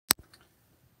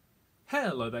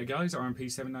Hello there guys,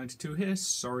 RMP792 here.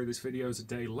 Sorry this video is a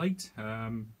day late,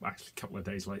 actually a couple of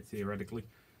days late theoretically.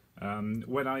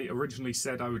 When I originally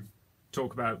said I would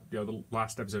talk about the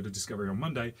last episode of Discovery on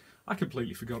Monday, I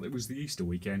completely forgot it was the Easter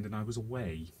weekend and I was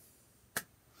away.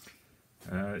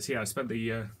 So yeah, I spent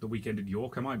the weekend in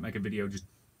York. I might make a video just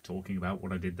talking about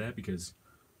what I did there because,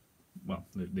 well,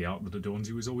 the Art that Adorns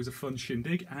You is always a fun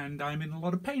shindig and I'm in a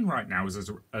lot of pain right now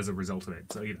as a result of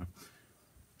it, so you know.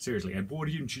 Seriously,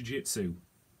 Edwardian Jiu-Jitsu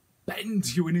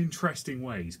bends you in interesting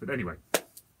ways. But anyway.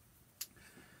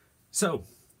 So,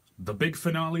 the big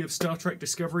finale of Star Trek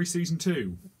Discovery Season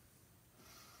 2.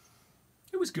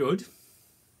 It was good.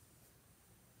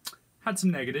 Had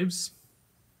some negatives.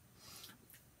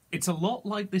 It's a lot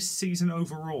like this season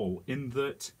overall in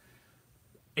that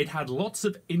it had lots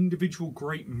of individual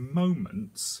great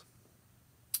moments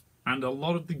and a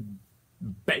lot of the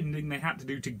bending they had to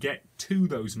do to get to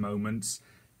those moments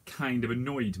kind of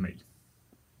annoyed me.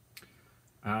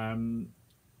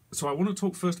 So I want to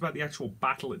talk first about the actual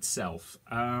battle itself.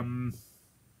 Not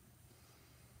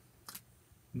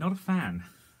a fan.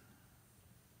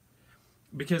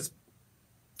 Because,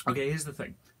 okay, here's the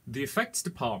thing. The effects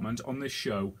department on this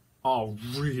show are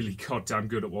really goddamn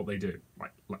good at what they do.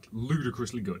 Like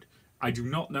ludicrously good. I do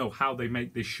not know how they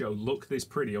make this show look this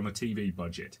pretty on a TV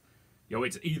budget.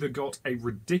 It's either got a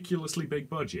ridiculously big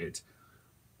budget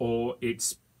or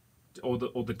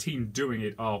the team doing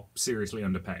it are seriously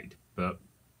underpaid. But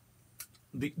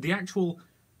the actual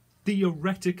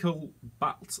theoretical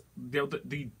battle,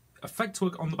 the effects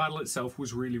work on the battle itself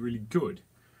was really, really good.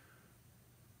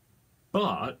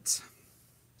 But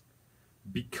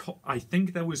because I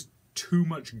think there was too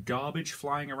much garbage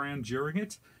flying around during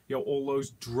it, all those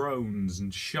drones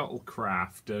and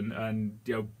shuttlecraft and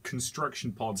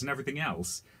construction pods and everything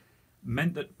else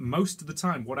meant that most of the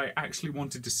time what I actually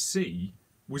wanted to see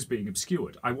was being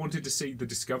obscured. I wanted to see the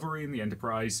Discovery and the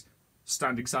Enterprise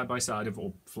standing side by side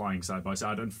or flying side by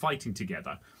side and fighting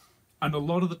together. And a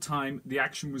lot of the time the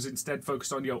action was instead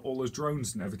focused on all those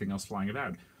drones and everything else flying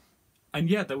about. And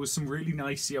yeah, there was some really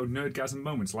nice nerdgasm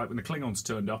moments, like when the Klingons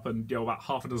turned up and about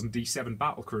half a dozen D7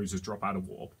 battle cruisers drop out of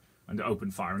warp and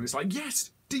open fire, and it's like,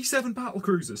 yes, D7 battle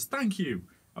cruisers, thank you.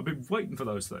 I've been waiting for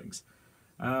those things,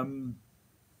 and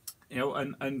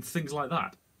things like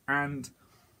that. And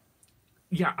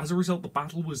yeah, as a result, the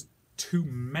battle was too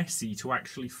messy to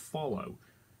actually follow.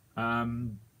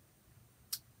 And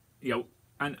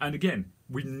again,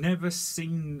 we've never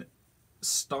seen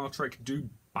Star Trek do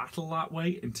battle that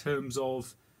way in terms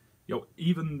of,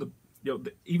 even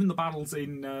the battles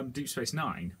in Deep Space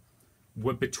Nine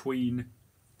were between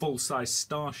full-size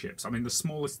starships. I mean, the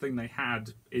smallest thing they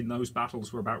had in those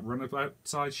battles were about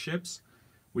runabout-sized ships,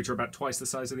 which are about twice the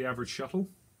size of the average shuttle.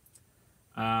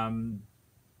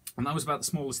 And that was about the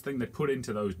smallest thing they put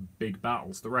into those big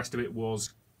battles. The rest of it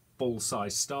was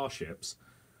full-size starships,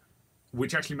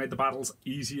 which actually made the battles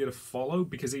easier to follow,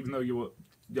 because even though you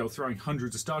were throwing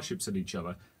hundreds of starships at each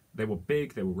other, they were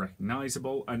big, they were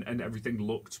recognizable, and everything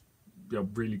looked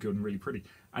really good and really pretty.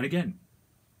 And again,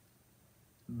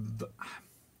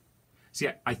 so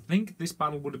yeah, I think this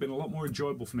battle would have been a lot more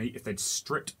enjoyable for me if they'd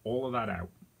stripped all of that out,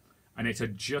 and it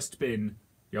had just been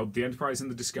the Enterprise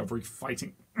and the Discovery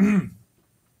fighting.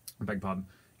 I beg pardon.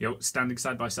 Standing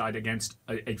side by side against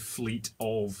a fleet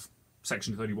of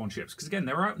Section 31 ships. Because again,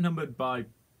 they're outnumbered by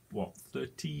what,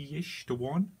 30-ish to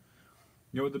 1?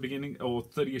 At the beginning, or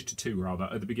 30-ish to 2 rather,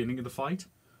 at the beginning of the fight.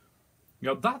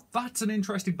 That's an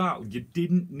interesting battle. You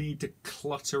didn't need to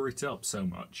clutter it up so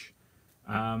much.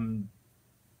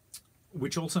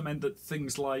 Which also meant that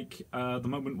things like the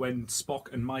moment when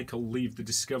Spock and Michael leave the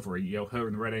Discovery, her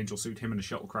in the Red Angel suit, him in a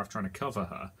shuttlecraft trying to cover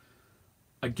her.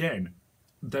 Again,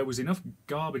 there was enough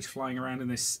garbage flying around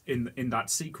in that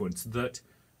sequence that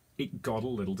it got a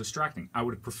little distracting. I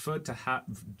would have preferred to have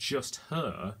just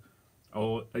her,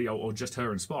 or just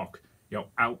her and Spock,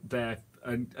 out there.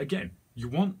 And again, you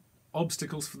want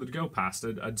obstacles for them to go past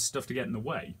and stuff to get in the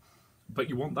way, but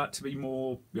you want that to be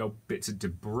more, bits of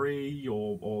debris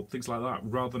or things like that,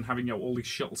 rather than having all these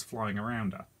shuttles flying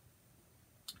around her.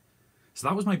 So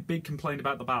that was my big complaint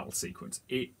about the battle sequence.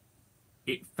 It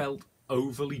felt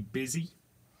overly busy.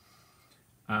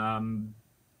 So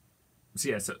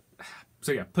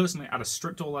yeah, personally, I'd have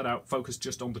stripped all that out, focused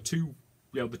just on the two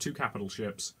capital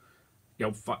ships.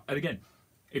 And again,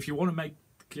 if you want to make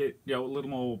it a little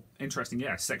more interesting,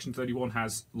 yeah, Section 31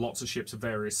 has lots of ships of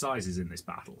various sizes in this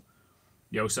battle.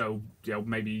 So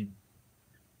maybe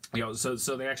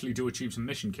so they actually do achieve some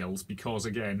mission kills because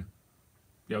again,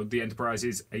 the Enterprise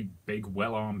is a big,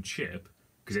 well-armed ship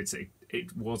because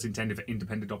it was intended for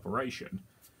independent operation.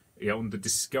 And the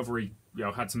Discovery,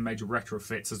 had some major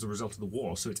retrofits as a result of the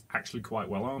war, so it's actually quite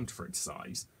well armed for its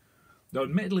size. Though,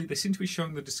 admittedly, they seem to be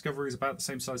showing the Discovery is about the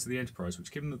same size as the Enterprise,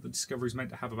 which, given that the Discovery is meant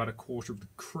to have about a quarter of the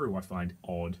crew, I find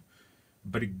odd.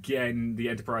 But again, the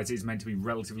Enterprise is meant to be,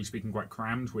 relatively speaking, quite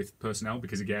crammed with personnel,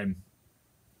 because, again,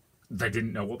 they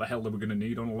didn't know what the hell they were going to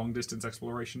need on a long-distance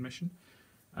exploration mission.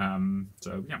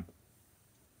 So, yeah.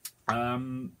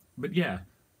 But, yeah.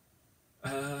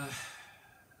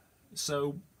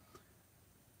 So,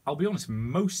 I'll be honest,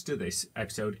 most of this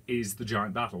episode is the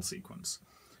giant battle sequence.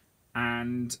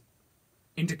 And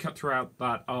intercut throughout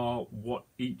that are what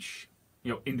each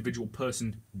individual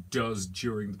person does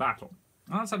during the battle.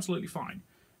 And that's absolutely fine.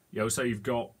 So you've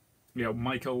got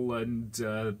Michael and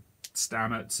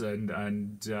Stamets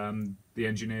and the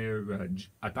engineer.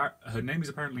 Her name is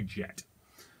apparently Jet.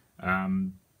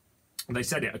 They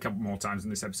said it a couple more times in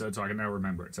this episode, so I can now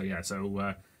remember it. So yeah,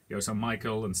 so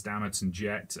Michael and Stamets and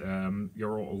Jet,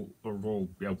 you're all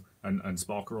and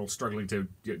Spock are all struggling to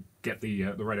get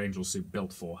the Red Angel suit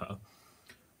built for her.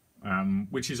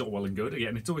 Which is all well and good.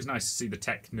 Again, it's always nice to see the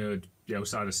tech nerd,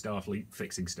 side of Starfleet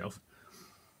fixing stuff.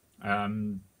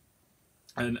 And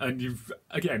you've,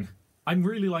 again, I'm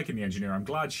really liking the engineer. I'm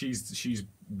glad she's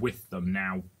with them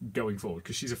now going forward,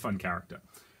 because she's a fun character.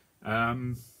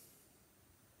 So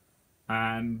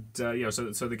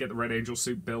they get the Red Angel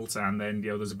suit built, and then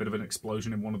there's a bit of an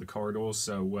explosion in one of the corridors,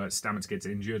 so Stamets gets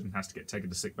injured and has to get taken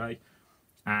to sickbay.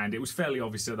 And it was fairly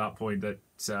obvious at that point that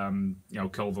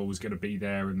Culver was going to be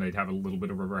there, and they'd have a little bit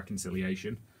of a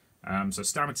reconciliation. So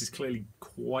Stamets is clearly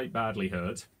quite badly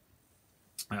hurt,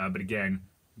 but again,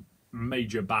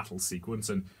 major battle sequence,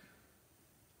 and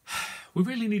we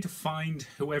really need to find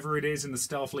whoever it is in the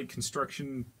Starfleet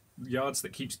construction yards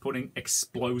that keeps putting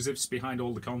explosives behind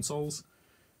all the consoles,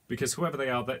 because whoever they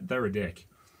are, they're a dick.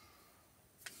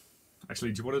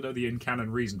 Actually, do you want to know the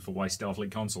in-canon reason for why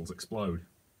Starfleet consoles explode?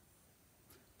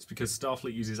 It's because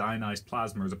Starfleet uses ionized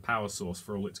plasma as a power source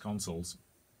for all its consoles.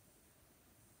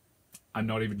 I'm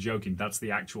not even joking. That's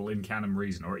the actual in-canon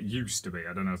reason, or it used to be.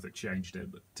 I don't know if they changed it,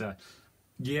 but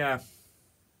yeah.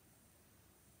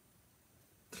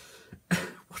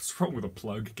 What's wrong with a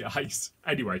plug, guys?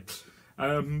 Anyway,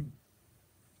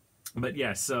 but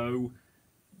yeah, so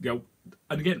and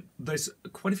again, there's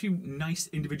quite a few nice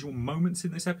individual moments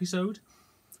in this episode,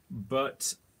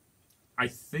 but I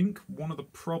think one of the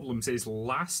problems is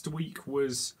last week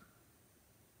was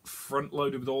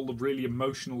front-loaded with all the really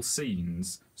emotional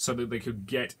scenes so that they could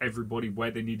get everybody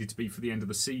where they needed to be for the end of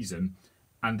the season,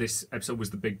 and this episode was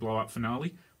the big blowout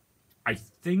finale. I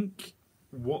think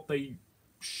what they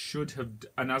should have,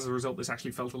 and as a result this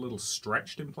actually felt a little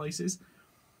stretched in places.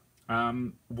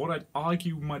 What I'd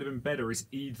argue might have been better is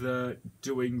either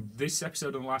doing this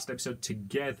episode and the last episode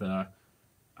together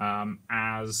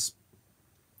as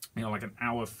like an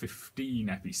hour 15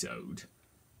 episode,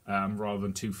 rather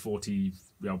than two 40,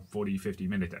 50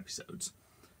 minute episodes.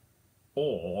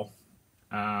 Or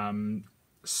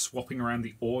swapping around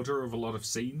the order of a lot of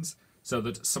scenes so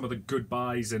that some of the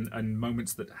goodbyes and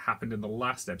moments that happened in the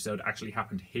last episode actually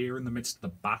happened here in the midst of the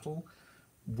battle,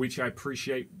 which I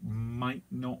appreciate might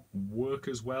not work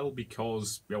as well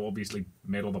because, obviously,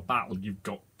 middle of the battle, you've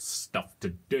got stuff to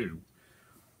do.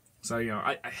 So,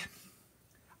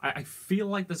 I feel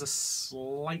like there's a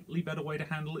slightly better way to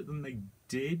handle it than they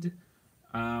did.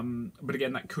 But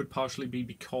again, that could partially be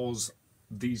because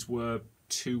these were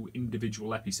two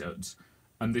individual episodes.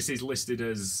 And this is listed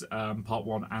as part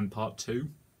 1 and part 2.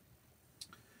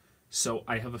 So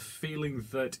I have a feeling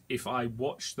that if I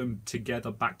watch them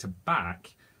together back to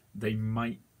back, they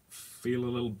might feel a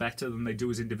little better than they do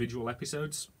as individual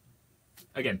episodes.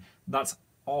 Again, that's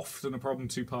often a problem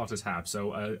two-parters have,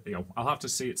 so I'll have to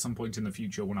see at some point in the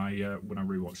future when I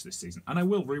rewatch this season, and I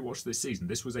will rewatch this season.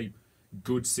 This was a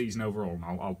good season overall, and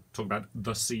I'll talk about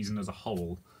the season as a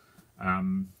whole.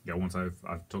 Once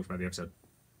I've talked about the episode.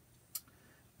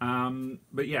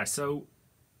 But yeah, so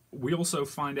we also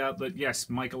find out that yes,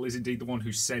 Michael is indeed the one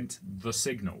who sent the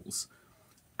signals,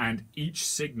 and each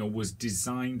signal was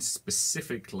designed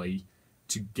specifically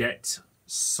to get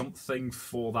something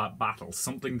for that battle,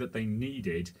 something that they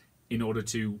needed in order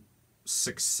to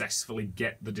successfully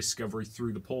get the Discovery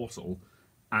through the portal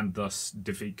and thus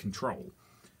defeat Control.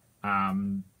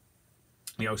 So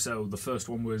the first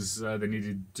one was they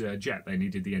needed Jet. They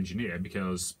needed the engineer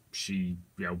because she,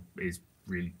 is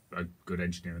really a good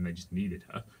engineer and they just needed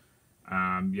her.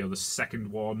 The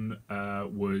second one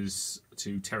was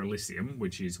to Terralysium,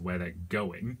 which is where they're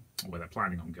going, or where they're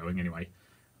planning on going anyway.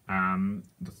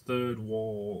 The third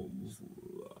was...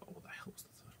 what the hell was the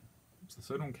third one? Was the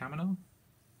third one Kaminar?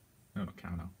 No, not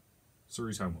Kaminar.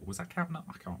 Saru's homeworld. Was that Kaminar?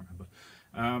 I can't remember.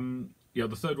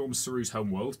 The third one was Saru's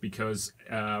homeworld because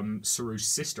Saru's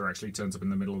sister actually turns up in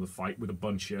the middle of the fight with a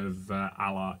bunch of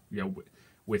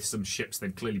with some ships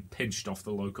they've clearly pinched off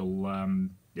the local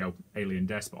alien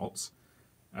despots,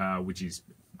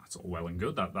 that's all well and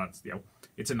good. That's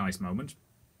it's a nice moment.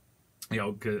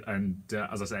 And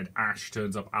as I said, Ash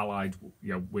turns up allied,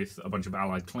 with a bunch of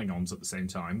allied Klingons at the same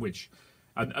time,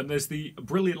 and there's the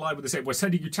brilliant line where they say, "We're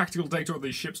sending you tactical data on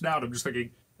these ships now." And I'm just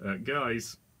thinking,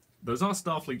 guys, those are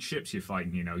Starfleet ships you're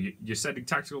fighting. You're sending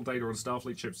tactical data on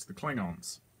Starfleet ships to the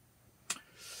Klingons.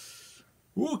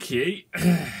 Okay,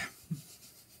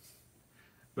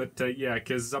 but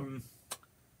because the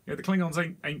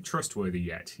Klingons ain't trustworthy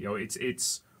yet.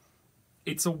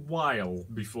 It's a while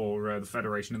before the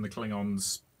Federation and the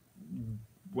Klingons,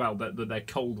 their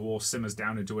Cold War simmers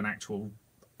down into an actual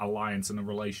alliance and a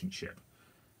relationship.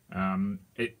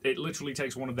 It literally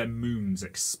takes one of their moons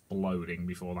exploding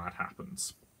before that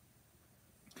happens.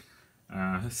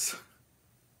 I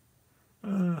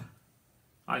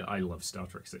love Star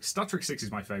Trek 6. Star Trek 6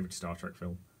 is my favourite Star Trek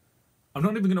film. I'm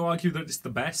not even going to argue that it's the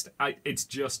best. It's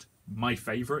just my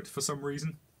favourite for some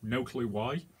reason. No clue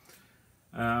why.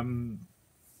 And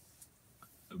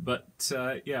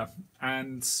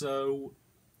so,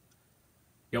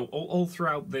 all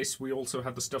throughout this, we also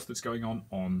have the stuff that's going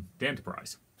on the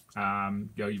Enterprise.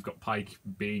 You've got Pike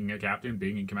being a captain,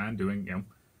 being in command,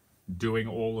 doing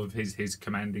all of his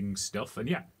commanding stuff,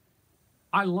 and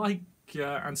I like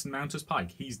Anson Mount as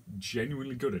Pike. He's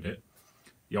genuinely good at it.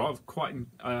 I've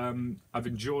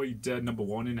enjoyed number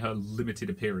one in her limited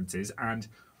appearances, and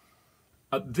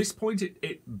at this point,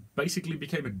 it basically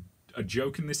became a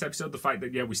joke in this episode. The fact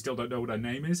that we still don't know what her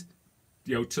name is,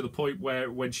 to the point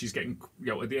where when she's getting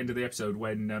at the end of the episode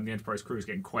when the Enterprise crew is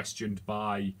getting questioned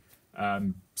by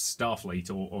Starfleet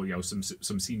or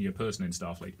some senior person in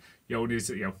Starfleet, and is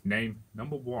name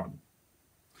number one.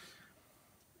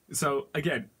 So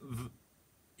again,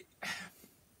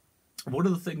 one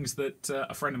of the things that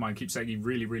a friend of mine keeps saying he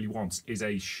really, really wants is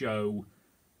a show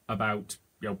about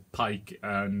Pike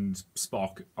and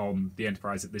Spock on the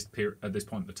Enterprise at this point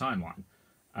in the timeline.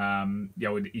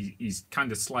 He's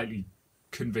kind of slightly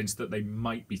convinced that they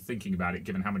might be thinking about it,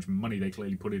 given how much money they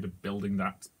clearly put into building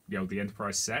that the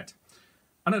Enterprise set.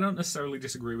 And I don't necessarily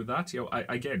disagree with that.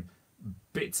 Again,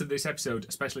 bits of this episode,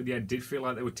 especially at the end, did feel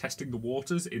like they were testing the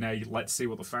waters in a let's see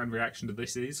what the fan reaction to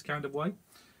this is kind of way.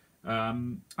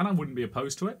 And I wouldn't be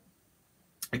opposed to it.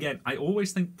 Again, I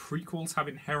always think prequels have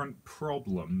inherent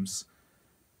problems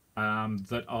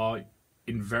that are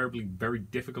invariably very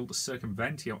difficult to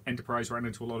circumvent. Enterprise ran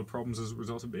into a lot of problems as a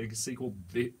result of being a sequel.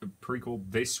 Prequel,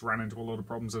 this ran into a lot of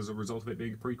problems as a result of it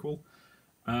being a prequel.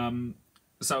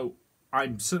 So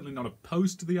I'm certainly not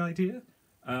opposed to the idea.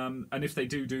 And if they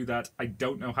do that, I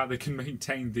don't know how they can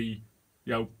maintain the,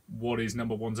 what is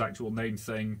number one's actual name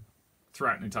thing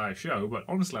throughout an entire show. But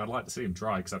honestly, I'd like to see them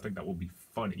try because I think that would be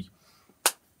funny.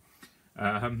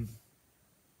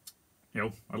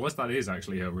 Unless that is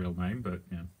actually her real name, but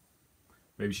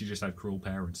maybe she just had cruel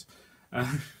parents.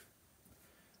 But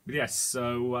yes,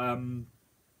 so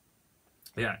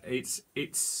it's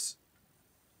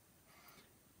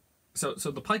so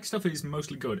the Pike stuff is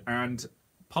mostly good, and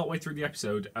partway through the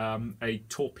episode, a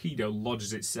torpedo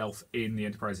lodges itself in the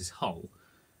Enterprise's hull.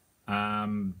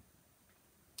 And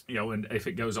if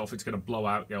it goes off, it's going to blow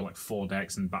out like 4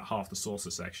 decks and about half the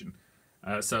saucer section.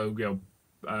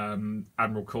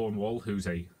 Admiral Cornwall, who's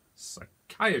a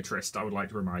psychiatrist, I would like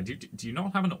to remind you, do you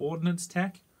not have an ordnance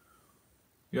tech?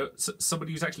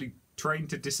 Somebody who's actually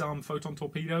trained to disarm photon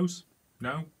torpedoes?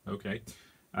 No? Okay.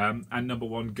 And number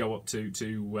one go up to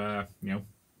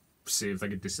see if they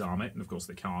could disarm it, and of course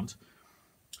they can't.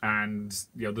 And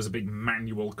there's a big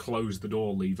manual close the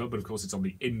door lever, but of course it's on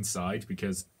the inside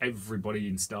because everybody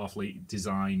in Starfleet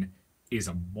design is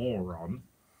a moron.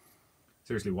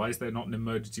 Seriously, why is there not an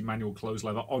emergency manual close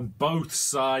lever on both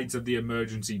sides of the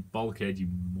emergency bulkhead, you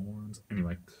morons?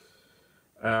 Anyway.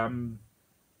 But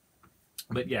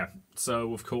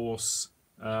so of course,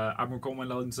 Admiral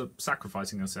Cornwall ends up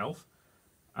sacrificing herself,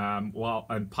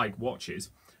 and Pike watches.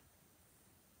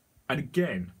 And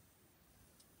again,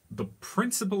 the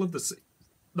principle of the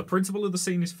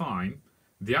scene is fine.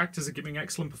 The actors are giving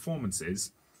excellent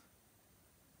performances.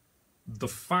 The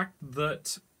fact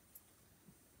that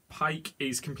Pike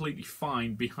is completely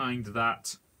fine behind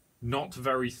that not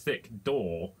very thick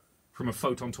door from a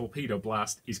photon torpedo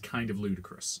blast is kind of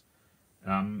ludicrous.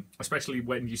 Especially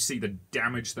when you see the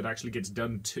damage that actually gets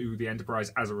done to the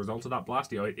Enterprise as a result of that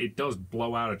blast. It does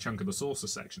blow out a chunk of the saucer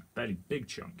section, a fairly big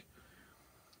chunk.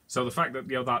 So the fact that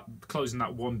that closing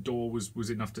that one door was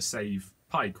enough to save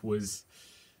Pike was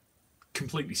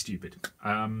completely stupid.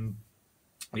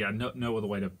 Yeah, no other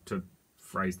way to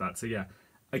phrase that. So yeah,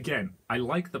 again, I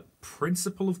like the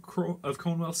principle of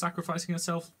Cornwell sacrificing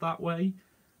herself that way.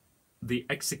 The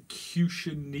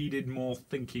execution needed more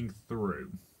thinking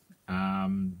through.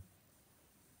 Um,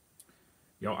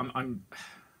 I'm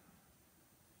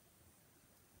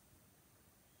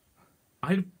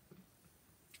I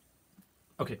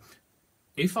okay.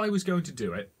 If I was going to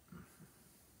do it,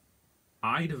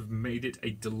 I'd have made it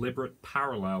a deliberate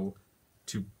parallel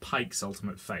to Pike's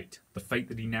ultimate fate, the fate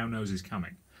that he now knows is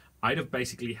coming. I'd have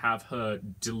basically have her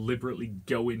deliberately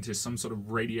go into some sort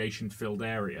of radiation-filled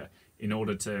area in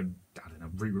order to, I don't know,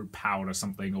 reroute power or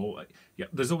something. Or yeah,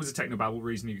 there's always a technobabble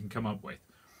reason you can come up with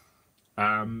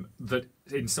that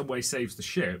in some way saves the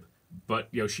ship, but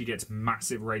she gets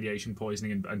massive radiation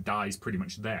poisoning and dies pretty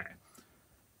much there.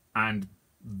 And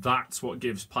that's what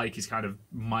gives Pike his kind of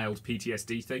mild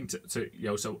PTSD thing.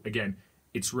 So again,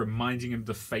 it's reminding him of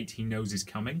the fate he knows is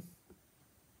coming.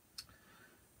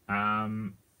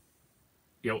 And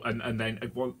then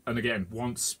again,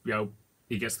 once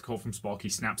he gets the call from Spock, he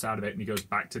snaps out of it and he goes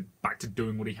back to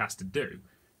doing what he has to do,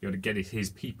 to get his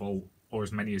people, or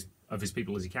as many of his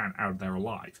people as he can, out there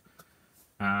alive.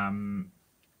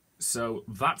 So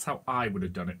that's how I would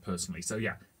have done it personally. So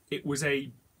yeah, it was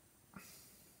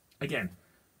again,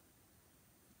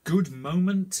 good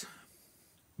moment,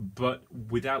 but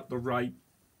without the right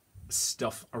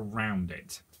stuff around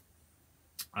it.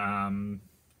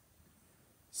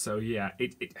 So yeah,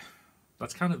 it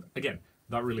that's kind of, again,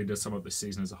 that really does sum up this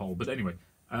season as a whole. But anyway,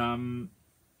 and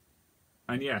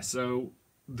yeah, so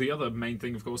the other main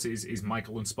thing, of course, is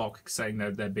Michael and Spock saying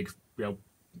their big,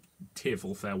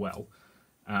 tearful farewell.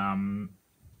 And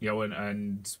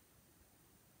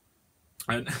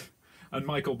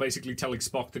Michael basically telling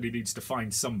Spock that he needs to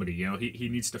find somebody. He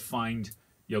needs to find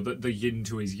the yin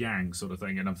to his yang sort of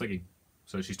thing. And I'm thinking,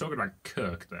 so she's talking about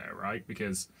Kirk there, right?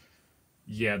 Because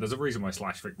yeah, there's a reason why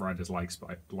 /fic writers like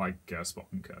Spock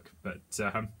and Kirk. But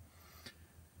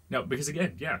no, because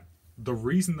again, yeah, the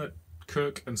reason that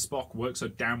Kirk and Spock work so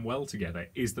damn well together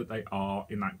is that they are,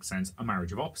 in that sense, a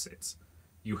marriage of opposites.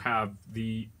 You have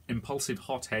the impulsive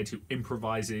hothead who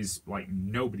improvises like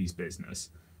nobody's business,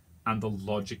 and the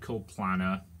logical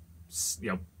planner,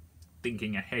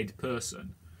 thinking ahead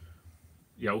person,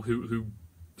 who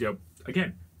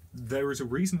again, there is a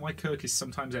reason why Kirk is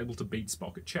sometimes able to beat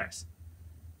Spock at chess.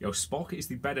 Spock is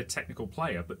the better technical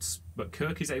player, but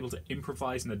Kirk is able to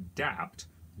improvise and adapt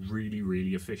really,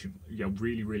 really efficiently,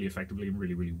 really, really effectively and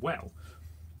really, really well.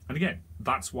 And again,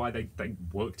 that's why they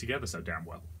work together so damn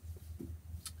well.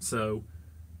 So,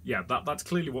 yeah, that's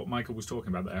clearly what Michael was talking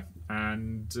about there.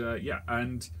 And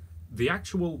and the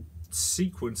actual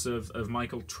sequence of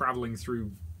Michael traveling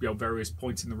through various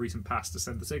points in the recent past to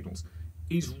send the signals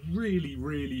is really,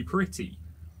 really pretty.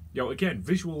 Again,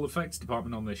 visual effects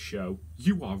department on this show,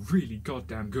 you are really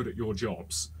goddamn good at your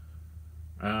jobs.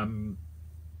 I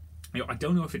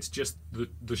don't know if it's just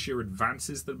the sheer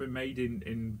advances that have been made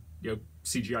in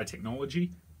CGI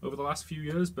technology over the last few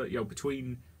years, but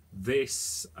between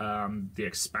this, The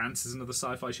Expanse is another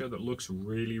sci-fi show that looks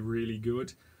really, really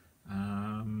good.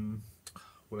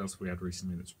 What else have we had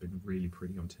recently that's been really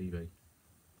pretty on TV?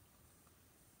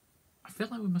 I feel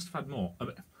like we must have had more.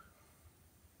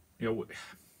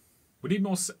 We need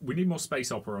more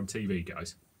space opera on TV,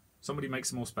 guys. Somebody make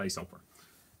some more space opera.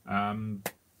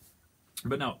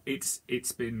 But no,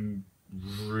 it's been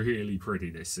really pretty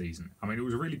this season. I mean, it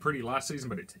was really pretty last season,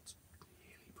 but it's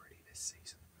really pretty this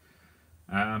season.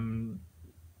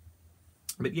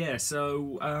 But yeah,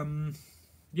 so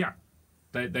yeah,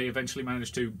 they eventually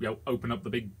managed to open up the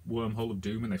big wormhole of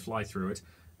doom and they fly through it.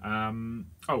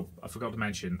 Oh, I forgot to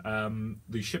mention,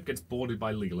 the ship gets boarded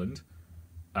by Leland,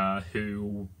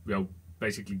 who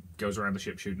basically goes around the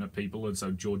ship shooting at people, and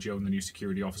so Giorgio and the new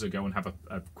security officer go and have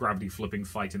a gravity flipping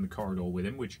fight in the corridor with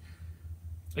him, which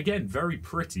again, very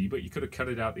pretty, but you could have cut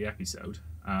it out the episode.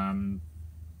 And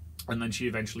then she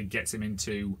eventually gets him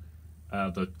into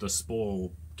the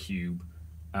spore cube,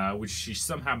 which she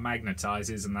somehow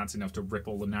magnetizes, and that's enough to rip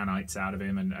all the nanites out of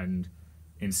him and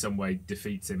in some way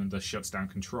defeats him and thus shuts down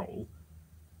control.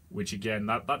 Which again,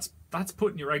 that's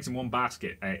putting your eggs in one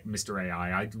basket, Mr.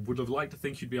 AI. I would have liked to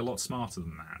think you'd be a lot smarter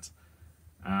than that.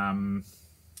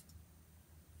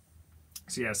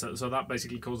 So yeah, so that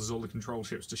basically causes all the control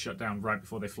ships to shut down right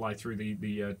before they fly through the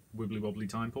wibbly wobbly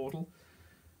time portal.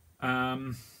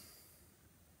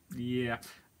 Yeah,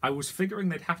 I was figuring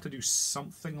they'd have to do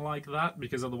something like that,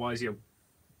 because otherwise,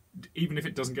 even if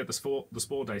it doesn't get the spore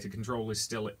data, control is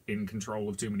still in control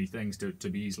of too many things to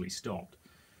be easily stopped.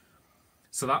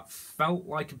 So that felt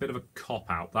like a bit of a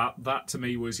cop-out. That to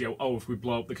me was, if we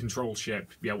blow up the control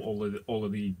ship, all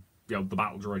of the the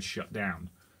battle droids shut down.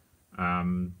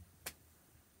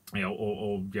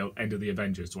 Or End of the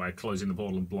Avengers, where closing the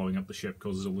portal and blowing up the ship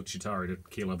causes all the Chitauri to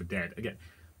keel over dead. Again,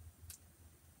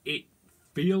 it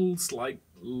feels like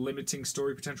limiting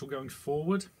story potential going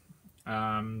forward.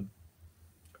 And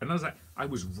as I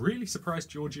was really surprised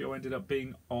Giorgio ended up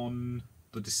being on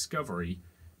the Discovery,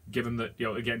 given that,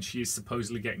 again, she is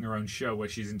supposedly getting her own show where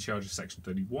she's in charge of Section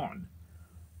 31.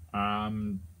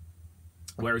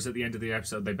 Whereas at the end of the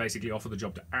episode, they basically offer the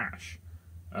job to Ash,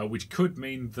 which could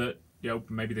mean that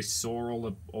maybe they saw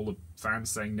all the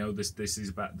fans saying no, this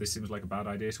seems like a bad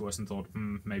idea to us, and thought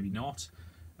maybe not.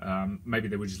 Maybe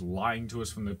they were just lying to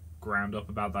us from the ground up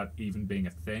about that even being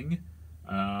a thing,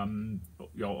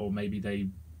 or maybe they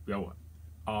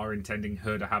are intending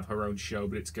her to have her own show,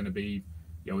 but it's going to be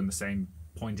in the same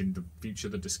point in the future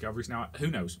the Discovery's now. Who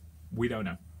knows? We don't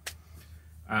know.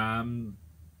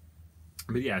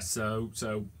 But yeah, so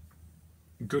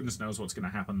goodness knows what's going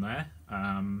to happen there.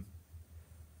 And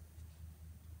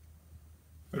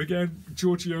again,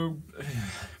 Giorgio,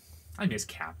 I miss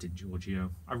Captain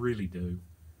Giorgio. I really do.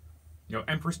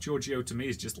 Empress Giorgio to me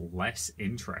is just less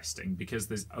interesting because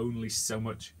there's only so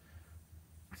much.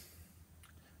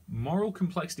 Moral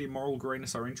complexity and moral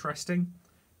greyness are interesting.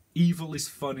 Evil is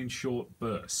fun in short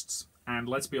bursts. And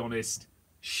let's be honest,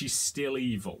 she's still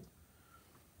evil.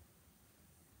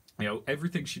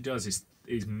 Everything she does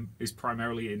is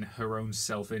primarily in her own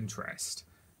self-interest,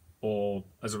 or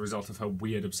as a result of her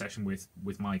weird obsession with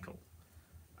Michael.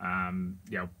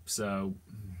 So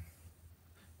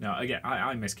no, again,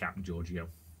 I miss Captain Giorgio.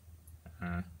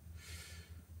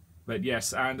 But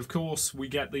yes, and of course we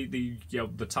get the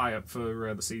tie-up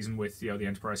for the season with the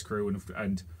Enterprise crew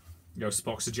and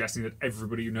Spock suggesting that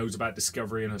everybody who knows about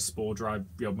Discovery and her spore drive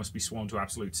must be sworn to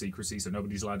absolute secrecy, so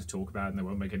nobody's allowed to talk about it and they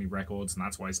won't make any records, and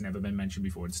that's why it's never been mentioned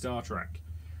before in Star Trek.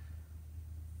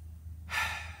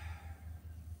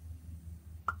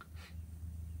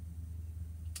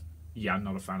 Yeah, I'm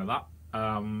not a fan of that.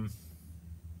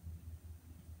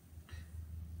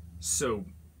 So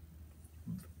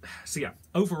yeah,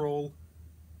 overall,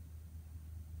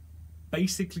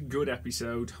 basically good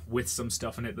episode with some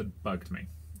stuff in it that bugged me.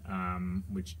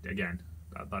 Which, again,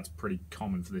 that's pretty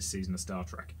common for this season of Star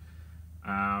Trek.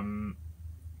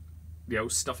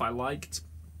 Stuff I liked.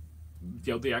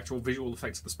 The actual visual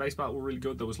effects of the space battle were really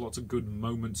good. There was lots of good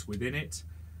moments within it.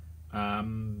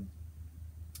 Having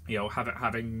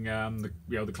the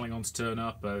Klingons turn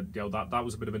up, that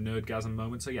was a bit of a nerdgasm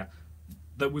moment. So yeah,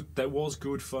 there was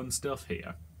good fun stuff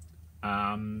here.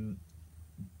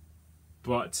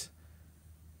 But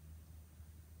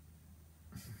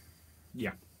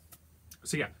yeah.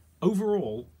 So yeah,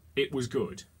 overall it was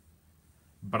good,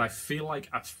 but I feel like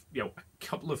a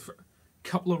couple of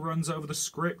runs over the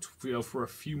script, for a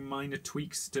few minor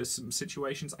tweaks to some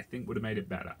situations, I think would have made it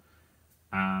better.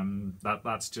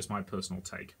 That's just my personal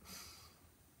take.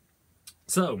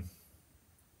 So,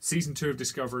 season 2 of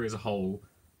Discovery as a whole,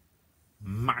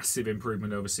 massive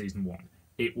improvement over season 1.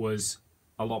 It was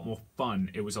a lot more fun.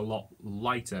 It was a lot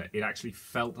lighter. It actually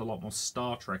felt a lot more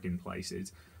Star Trek in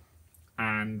places,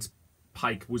 and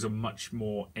Pike was a much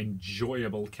more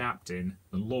enjoyable captain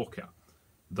than Lorca.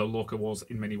 Though Lorca was,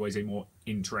 in many ways, a more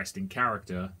interesting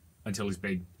character until his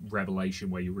big revelation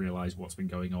where you realise what's been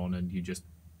going on and you just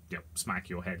smack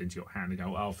your head into your hand and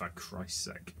go, oh, for Christ's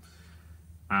sake.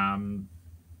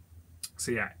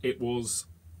 So yeah, it was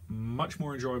much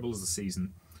more enjoyable as a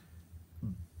season,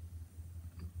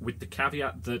 with the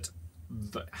caveat that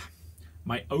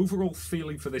my overall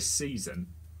feeling for this season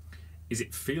is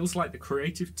it feels like the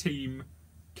creative team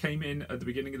came in at the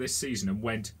beginning of this season and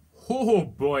went, oh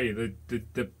boy,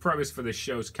 the premise for this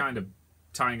show is kind of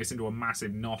tying us into a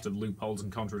massive knot of loopholes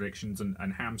and contradictions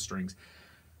and hamstrings.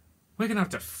 We're going to have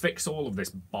to fix all of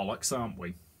this bollocks, aren't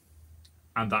we?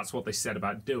 And that's what they said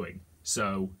about doing.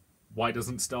 So why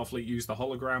doesn't Starfleet use the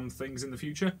hologram things in the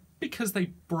future? Because they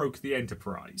broke the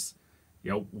Enterprise.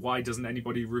 Why doesn't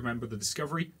anybody remember the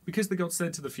Discovery? Because they got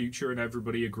sent to the future and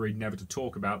everybody agreed never to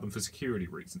talk about them for security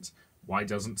reasons. Why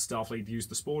doesn't Starfleet use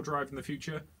the spore drive in the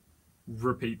future?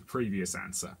 Repeat the previous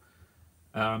answer.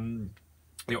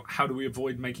 How do we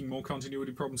avoid making more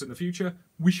continuity problems in the future?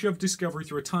 We shove Discovery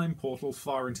through a time portal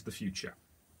far into the future.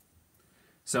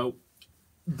 So,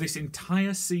 this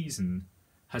entire season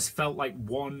has felt like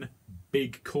one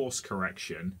big course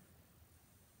correction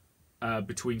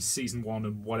between season 1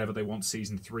 and whatever they want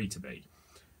season 3 to be.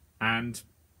 And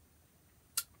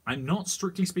I'm not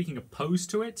strictly speaking opposed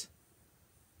to it,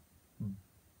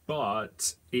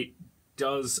 but it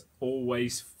does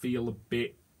always feel a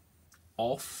bit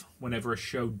off whenever a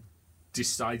show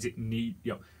decides it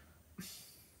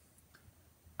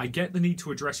I get the need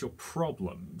to address your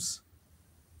problems,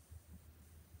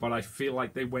 but I feel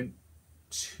like they went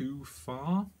too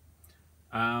far.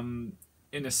 Again,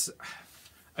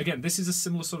 this is a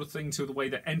similar sort of thing to the way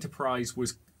that Enterprise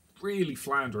was really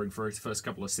floundering for its first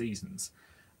couple of seasons.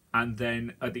 And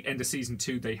then at the end of season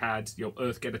 2, they had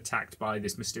Earth get attacked by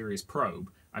this mysterious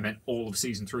probe, and then all of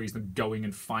season 3 is them going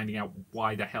and finding out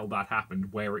why the hell that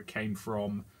happened, where it came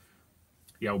from,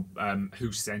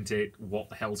 who sent it, what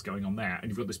the hell's going on there, and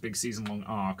you've got this big season-long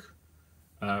arc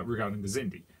regarding the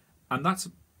Xindi, and that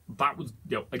was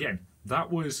again,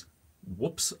 that was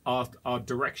whoops, our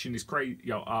direction is crazy,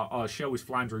 our show is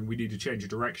floundering, we need to change a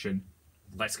direction,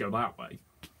 let's go that way.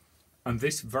 And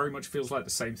this very much feels like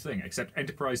the same thing, except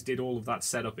Enterprise did all of that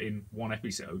setup in one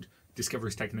episode.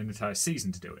 Discovery's taken an entire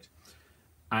season to do it.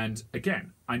 And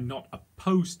again, I'm not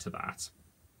opposed to that,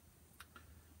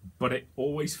 but it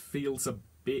always feels a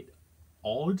bit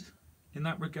odd in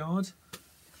that regard.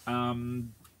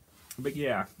 But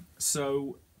yeah,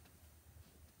 so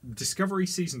Discovery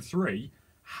Season 3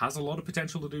 has a lot of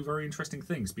potential to do very interesting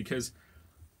things, because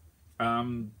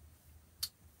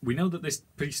we know that this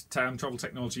piece of time travel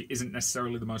technology isn't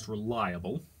necessarily the most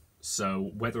reliable,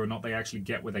 so whether or not they actually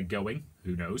get where they're going,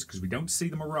 who knows, because we don't see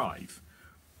them arrive.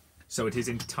 So it is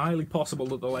entirely possible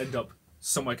that they'll end up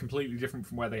somewhere completely different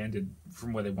from where they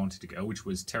wanted to go, which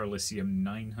was Terralysium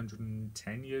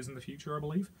 910 years in the future, I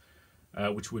believe,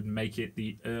 which would make it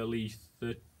the early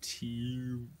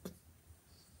 30...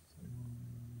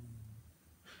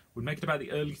 would make it about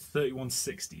the early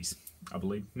 3160s, I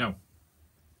believe. No,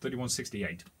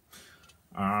 3168,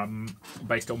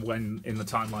 based on when in the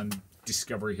timeline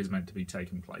Discovery is meant to be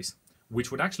taking place, which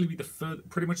would actually be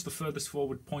pretty much the furthest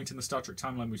forward point in the Star Trek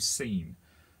timeline we've seen.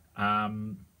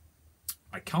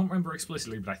 I can't remember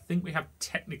explicitly, but I think we have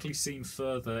technically seen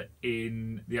further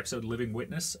in the episode Living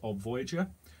Witness of Voyager,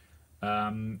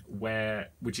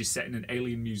 which is set in an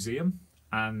alien museum,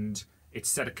 and it's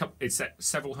set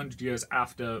several hundred years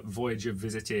after Voyager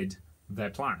visited their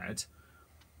planet.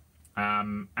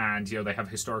 And they have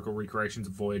historical recreations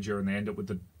of Voyager, and they end up with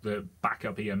the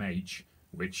backup EMH,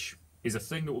 which is a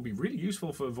thing that will be really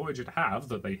useful for Voyager to have,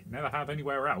 that they never have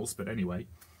anywhere else, but anyway.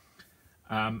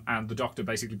 And the Doctor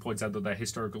basically points out that their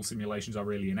historical simulations are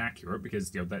really inaccurate,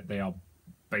 because they are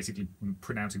basically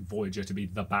pronouncing Voyager to be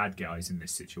the bad guys in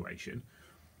this situation.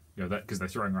 Because they're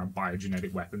throwing around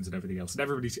biogenetic weapons and everything else.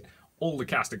 And all the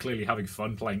cast are clearly having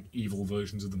fun playing evil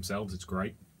versions of themselves. It's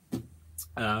great.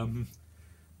 And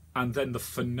then the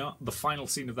final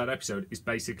scene of that episode is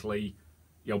basically,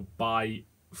 by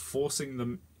forcing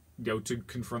them, to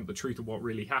confront the truth of what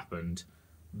really happened,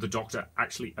 the Doctor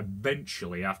actually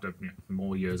eventually, after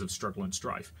more years of struggle and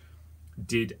strife,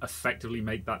 did effectively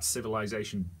make that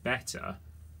civilization better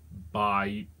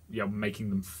by making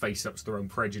them face up to their own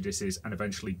prejudices and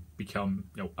eventually become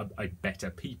a better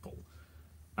people.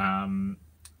 And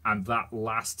that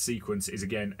last sequence is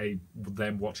again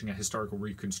them watching a historical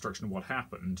reconstruction of what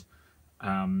happened,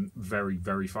 very,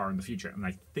 very far in the future. And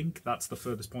I think that's the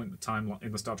furthest point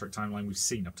in the Star Trek timeline we've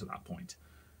seen up to that point.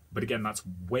 But again, that's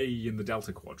way in the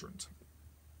Delta Quadrant.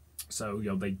 So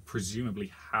they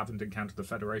presumably haven't encountered the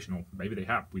Federation, or maybe they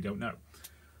have. We don't know.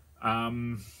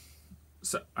 And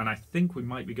I think we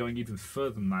might be going even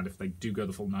further than that if they do go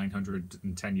the full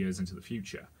 910 years into the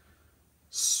future.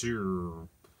 So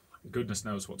goodness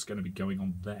knows what's going to be going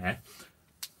on there.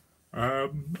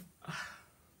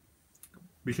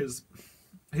 Because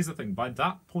here's the thing, by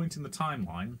that point in the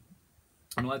timeline,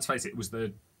 I mean, let's face it, it was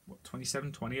the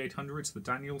 2800s that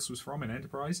Daniels was from in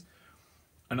Enterprise,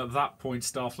 and at that point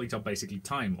Starfleet are basically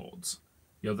Time Lords.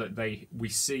 We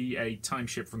see a time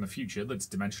ship from the future that's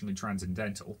dimensionally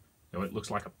transcendental. It looks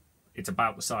like it's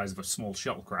about the size of a small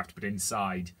shuttlecraft, but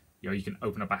inside, you can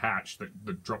open up a hatch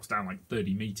that drops down like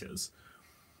 30 meters.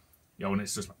 And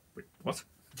it's just like, wait, what?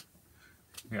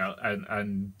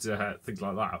 And things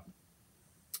like that.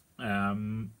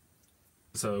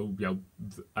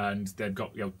 And they've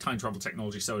got time travel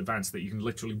technology so advanced that you can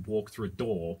literally walk through a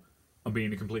door and be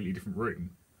in a completely different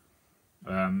room,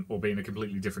 or be in a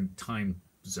completely different time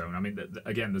zone. I mean,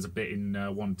 again, there's a bit in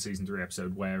one season 3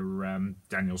 episode where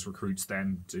Daniels recruits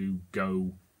them to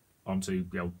go onto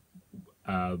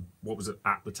what was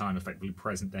at the time effectively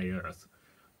present day Earth,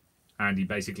 and he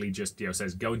basically just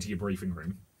says, go into your briefing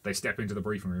room. They step into the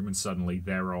briefing room and suddenly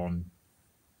they're on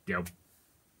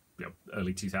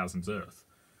early 2000s Earth.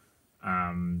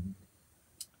 And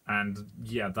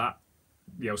yeah, that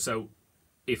so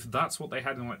if that's what they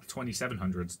had in like the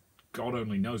 2700s, God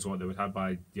only knows what they would have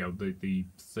by the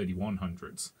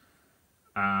 3100s.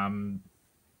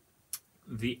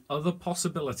 The other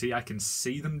possibility I can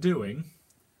see them doing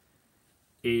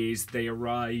is they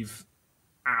arrive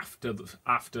after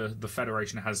the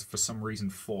Federation has for some reason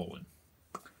fallen.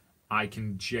 I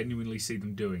can genuinely see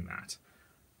them doing that.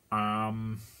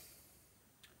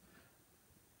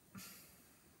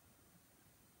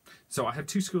 So I have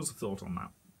two schools of thought on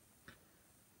that.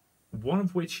 One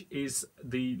of which is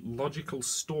the logical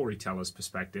storyteller's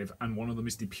perspective, and one of them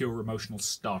is the pure emotional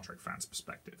Star Trek fan's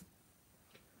perspective.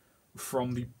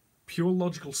 From the pure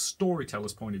logical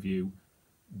storyteller's point of view,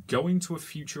 going to a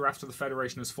future after the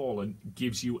Federation has fallen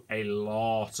gives you a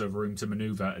lot of room to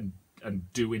maneuver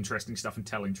and do interesting stuff and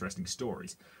tell interesting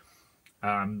stories.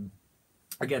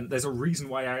 Again, there's a reason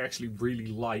why I actually really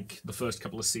like the first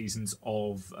couple of seasons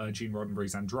of Gene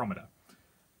Roddenberry's Andromeda.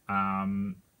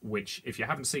 Which, if you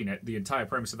haven't seen it, the entire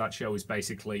premise of that show is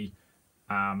basically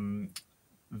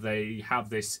they have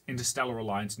this interstellar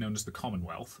alliance known as the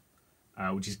Commonwealth,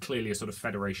 which is clearly a sort of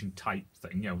Federation type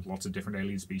thing. You know, lots of different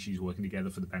alien species working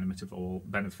together for the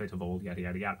benefit of all, yada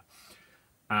yada yada.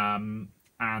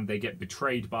 And they get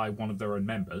betrayed by one of their own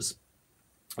members,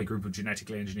 a group of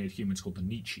genetically engineered humans called the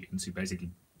Nietzscheans, who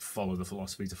basically follow the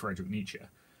philosophies of Friedrich Nietzsche.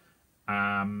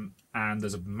 And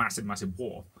there's a massive, massive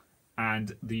war.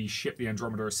 And the ship, the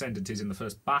Andromeda Ascendant, is in the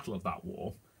first battle of that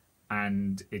war,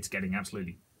 and it's getting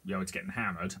absolutely, it's getting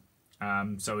hammered.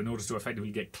 So in order to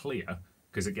effectively get clear,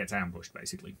 because it gets ambushed,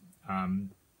 basically, in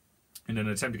an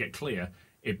attempt to get clear,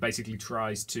 it basically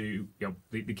tries to,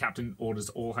 the captain orders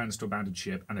all hands to abandon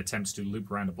ship and attempts to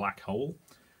loop around a black hole.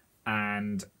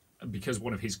 And because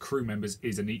one of his crew members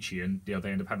is a Nietzschean, they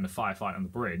end up having a firefight on the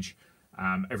bridge.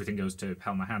 Everything goes to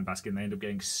hell in the handbasket, and they end up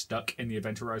getting stuck in the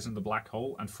event horizon of the black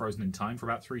hole and frozen in time for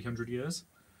about 300 years.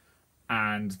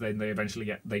 And then they eventually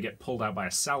get pulled out by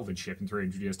a salvage ship in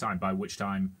 300 years' time, by which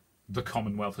time the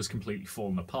Commonwealth has completely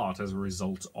fallen apart as a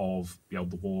result of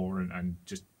the war and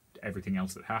just everything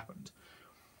else that happened.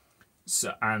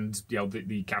 So, and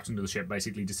the captain of the ship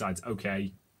basically decides,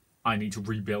 okay, I need to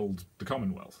rebuild the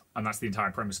Commonwealth, and that's the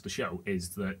entire premise of the show, is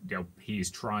that he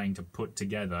is trying to put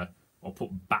together, or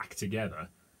put back together,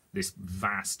 this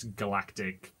vast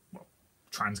galactic, well,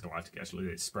 transgalactic actually,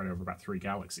 it's spread over about 3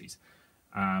 galaxies,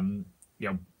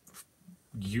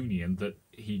 union that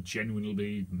he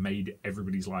genuinely made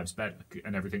everybody's lives better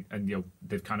and everything. And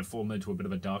they've kind of fallen into a bit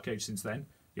of a dark age since then.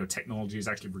 Technology has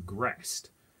actually regressed,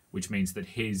 which means that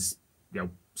his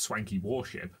swanky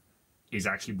warship is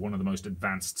actually one of the most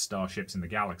advanced starships in the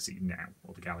galaxy now,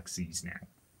 or the galaxies now.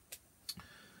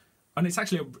 And it's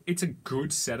actually it's a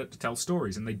good setup to tell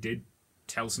stories, and they did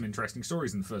tell some interesting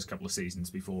stories in the first couple of seasons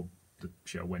before the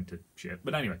show went to shit.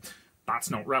 But anyway, that's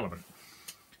not relevant.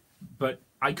 But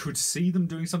I could see them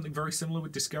doing something very similar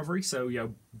with Discovery. So,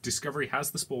 Discovery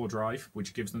has the spore drive,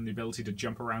 which gives them the ability to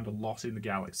jump around a lot in the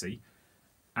galaxy.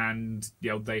 And,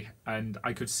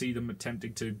 I could see them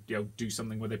attempting to, do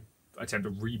something where they attempt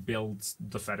to rebuild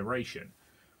the Federation.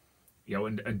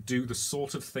 And do the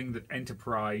sort of thing that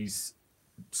Enterprise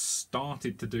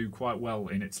started to do quite well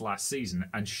in its last season,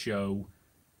 and show,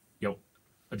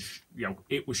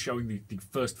 it was showing the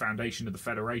first foundation of the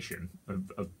Federation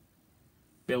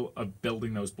of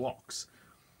building those blocks.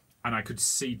 And I could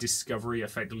see Discovery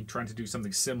effectively trying to do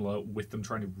something similar with them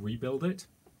trying to rebuild it.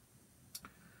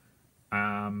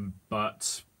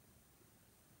 But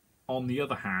on the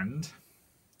other hand,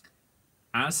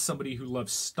 as somebody who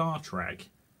loves Star Trek,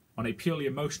 on a purely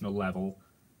emotional level,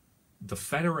 the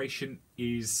Federation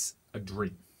is a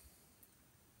dream.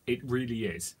 It really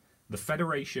is. The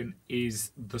Federation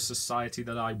is the society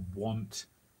that I want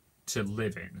to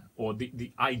live in, or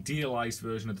the idealized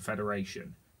version of the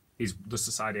Federation is the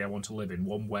society I want to live in.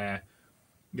 One where,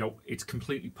 it's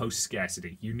completely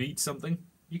post-scarcity. You need something,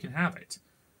 you can have it.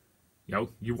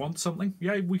 You want something?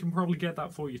 Yeah, we can probably get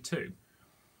that for you too.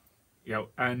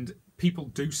 And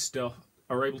people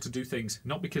are able to do things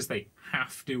not because they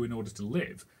have to in order to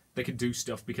live. They can do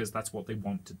stuff because that's what they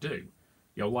want to do.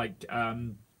 Like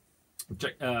Benjamin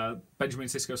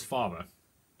Sisko's father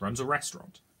runs a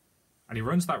restaurant. And he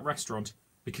runs that restaurant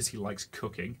because he likes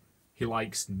cooking. He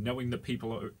likes knowing that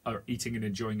people are eating and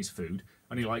enjoying his food.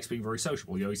 And he likes being very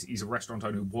sociable. He's a restaurant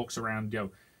owner who walks around,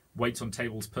 waits on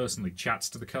tables personally, chats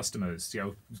to the customers,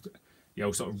 sort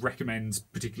of recommends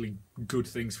particularly good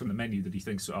things from the menu that he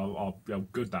thinks are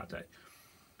good that day.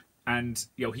 And,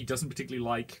 he doesn't particularly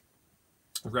like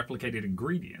replicated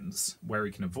ingredients where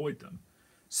he can avoid them.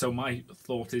 So my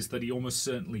thought is that he almost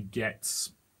certainly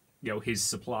gets, his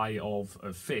supply of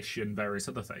fish and various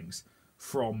other things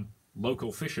from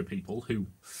local fisher people who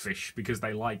fish because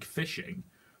they like fishing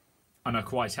and are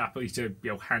quite happy to,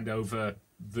 hand over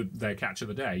their catch of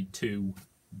the day to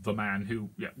a man who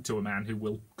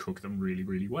will cook them really,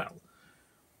 really well.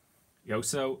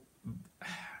 So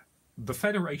the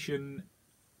Federation,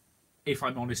 if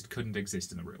I'm honest, couldn't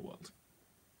exist in the real world.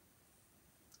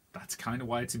 That's kind of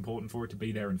why it's important for it to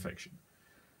be there in fiction.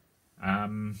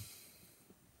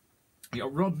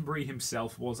 Roddenberry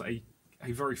himself was a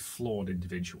very flawed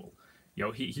individual.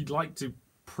 He'd like to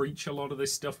preach a lot of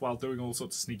this stuff while doing all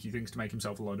sorts of sneaky things to make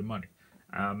himself a load of money.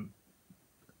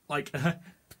 The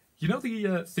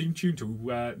theme tune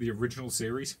to the original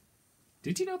series?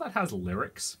 Did you know that has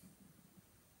lyrics?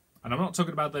 And I'm not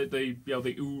talking about the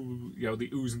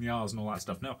oohs and the ahs and all that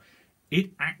stuff. No,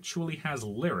 it actually has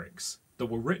lyrics that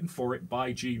were written for it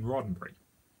by Gene Roddenberry.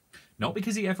 Not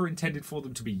because he ever intended for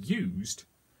them to be used,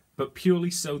 but purely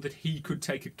so that he could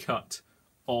take a cut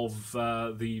of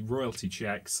the royalty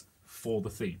checks for the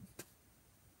theme.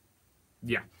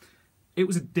 Yeah, it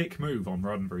was a dick move on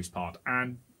Roddenberry's part,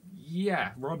 and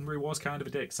yeah, Roddenberry was kind of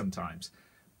a dick sometimes.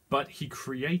 But he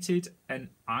created an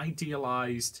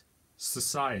idealized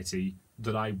society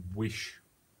that I wish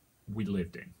we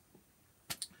lived in.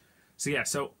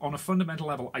 So on a fundamental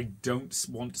level, I don't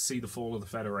want to see the fall of the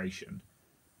Federation.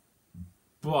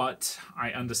 But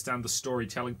I understand the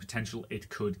storytelling potential it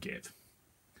could give.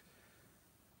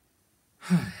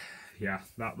 Yeah,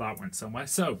 that went somewhere.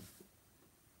 So,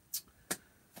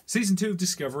 Season 2 of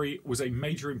Discovery was a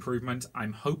major improvement.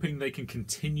 I'm hoping they can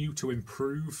continue to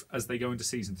improve as they go into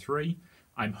Season 3.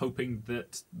 I'm hoping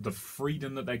that the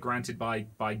freedom that they're granted by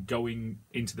going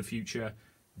into the future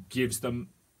gives them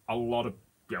a lot of,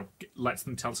 lets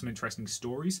them tell some interesting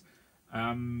stories.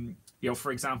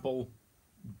 For example,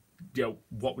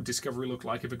 what would Discovery look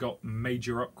like if it got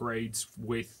major upgrades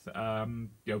with,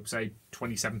 say,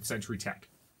 27th century tech?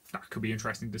 That could be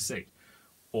interesting to see.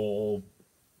 Or,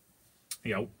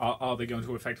 are they going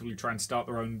to effectively try and start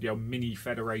their own, mini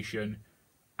federation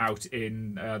out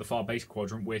in the far beta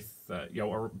quadrant with,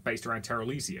 or based around Terra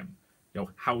Elysium?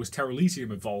 How has Terra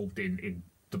Elysium evolved in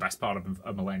the best part of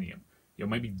a millennium?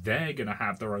 Maybe they're going to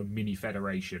have their own mini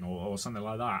federation or something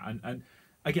like that. And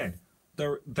again,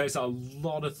 there's a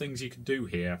lot of things you can do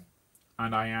here,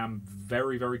 and I am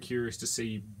very, very curious to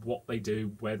see what they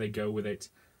do, where they go with it.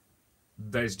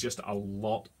 There's just a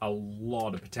lot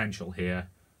of potential here.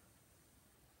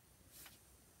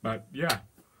 But yeah.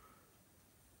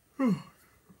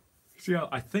 So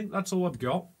I think that's all I've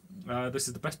got. This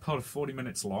is the best part of 40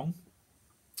 minutes long.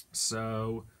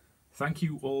 So thank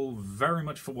you all very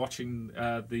much for watching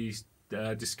these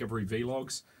Discovery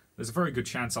vlogs. There's a very good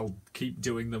chance I'll keep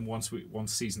doing them once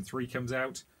Season 3 comes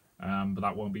out, but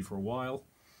that won't be for a while.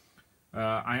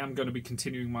 I am going to be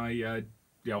continuing my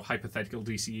hypothetical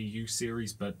DCEU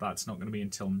series, but that's not going to be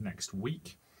until next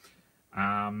week.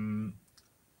 And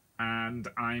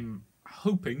I'm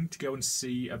hoping to go and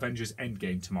see Avengers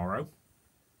Endgame tomorrow.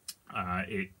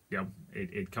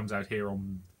 It comes out here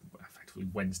on effectively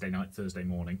Wednesday night, Thursday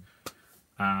morning.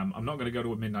 I'm not going to go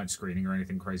to a midnight screening or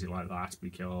anything crazy like that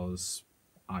because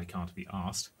I can't be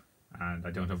arsed, and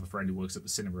I don't have a friend who works at the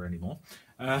cinema anymore.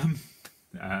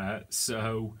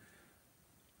 So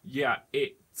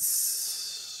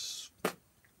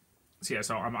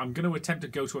I'm going to attempt to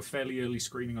go to a fairly early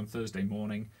screening on Thursday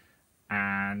morning,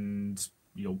 and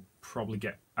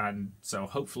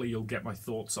hopefully you'll get my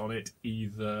thoughts on it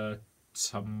either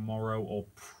tomorrow or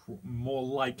more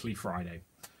likely Friday.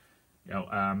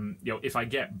 If I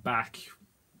get back,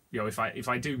 if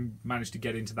I do manage to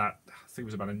get into that, I think it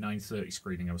was about a 9:30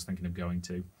 screening I was thinking of going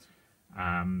to,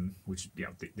 which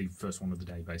the first one of the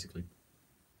day basically.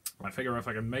 I figure if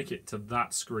I can make it to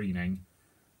that screening,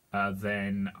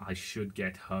 then I should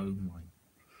get home like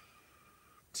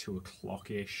 2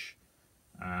 o'clock-ish,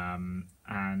 and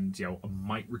I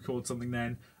might record something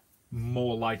then.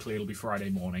 More likely it'll be Friday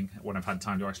morning when I've had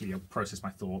time to actually process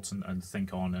my thoughts and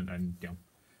think on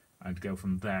and go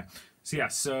from there.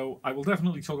 So I will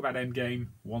definitely talk about Endgame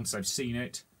once I've seen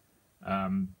it.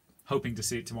 Hoping to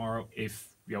see it tomorrow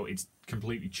if it's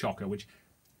completely chocker, which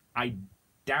I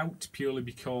doubt, purely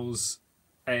because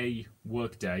A,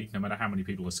 work day, no matter how many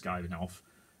people are skiving off,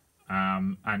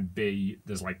 and B,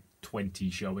 there's like 20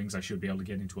 showings. I should be able to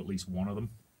get into at least one of them.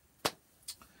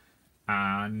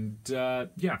 And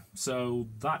so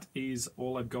that is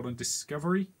all I've got on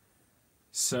Discovery.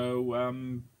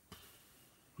 So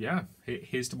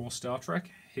here's to more Star Trek.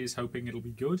 Here's hoping it'll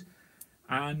be good.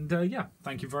 And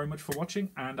thank you very much for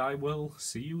watching, and I will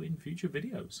see you in future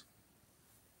videos.